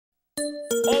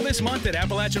All this month at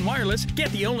Appalachian Wireless,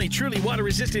 get the only truly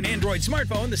water-resistant Android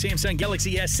smartphone, the Samsung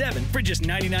Galaxy S7, for just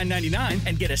 $99.99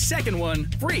 and get a second one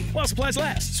free while supplies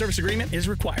last. Service agreement is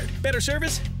required. Better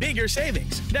service, bigger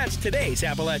savings. That's today's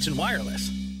Appalachian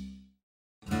Wireless.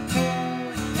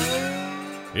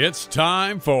 It's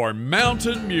time for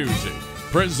Mountain Music,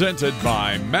 presented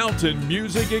by Mountain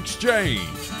Music Exchange,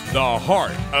 the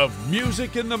heart of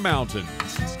music in the mountains.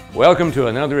 Welcome to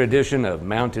another edition of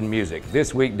Mountain Music.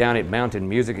 This week down at Mountain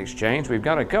Music Exchange, we've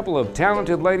got a couple of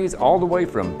talented ladies all the way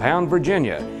from Pound,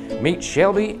 Virginia. Meet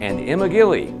Shelby and Emma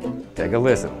Gilley. Take a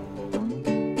listen.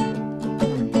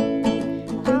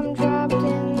 I'm trapped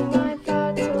in my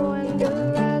thoughts when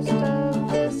the rest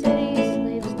of the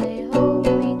city sleeps. They hold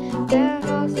me, they're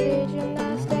hostage, and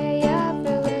I stay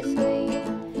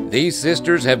effortlessly. These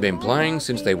sisters have been playing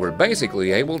since they were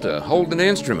basically able to hold an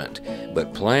instrument.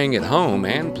 But playing at home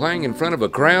and playing in front of a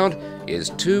crowd is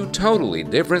two totally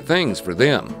different things for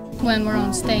them. When we're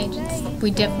on stage,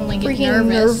 we definitely get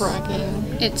nervous.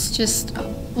 Nerve-wracking. It's just,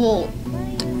 well,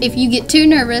 if you get too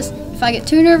nervous, if I get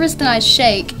too nervous, then I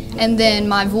shake, and then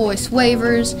my voice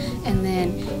wavers, and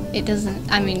then it doesn't,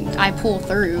 I pull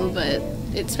through, but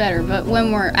it's better. But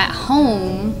when we're at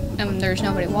home and there's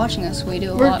nobody watching us, we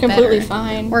do a lot better. We're completely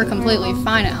fine. We're completely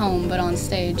fine at home, but on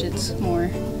stage it's more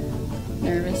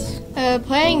nervous.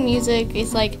 Playing music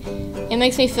is like, it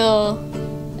makes me feel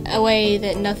a way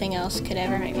that nothing else could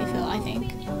ever make me feel, I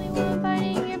think.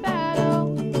 Fighting your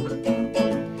battle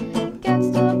gets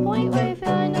to a point where you feel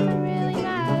like nothing really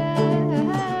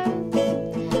matters.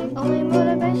 Only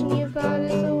motivation you've got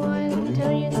is the one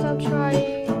telling you to stop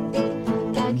trying.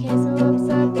 I can't still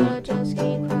upset, but just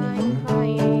keep crying.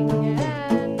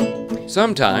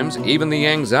 Sometimes even the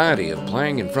anxiety of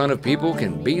playing in front of people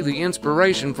can be the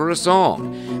inspiration for a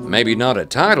song. Maybe not a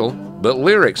title, but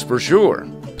lyrics for sure.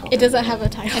 It doesn't have a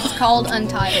title. It's called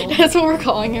Untitled. That's what we're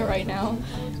calling it right now.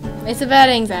 It's about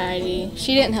anxiety.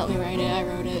 She didn't help me write it, I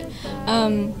wrote it.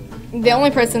 The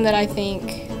only person that I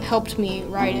think helped me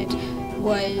write it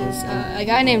was a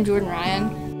guy named Jordan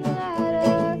Ryan.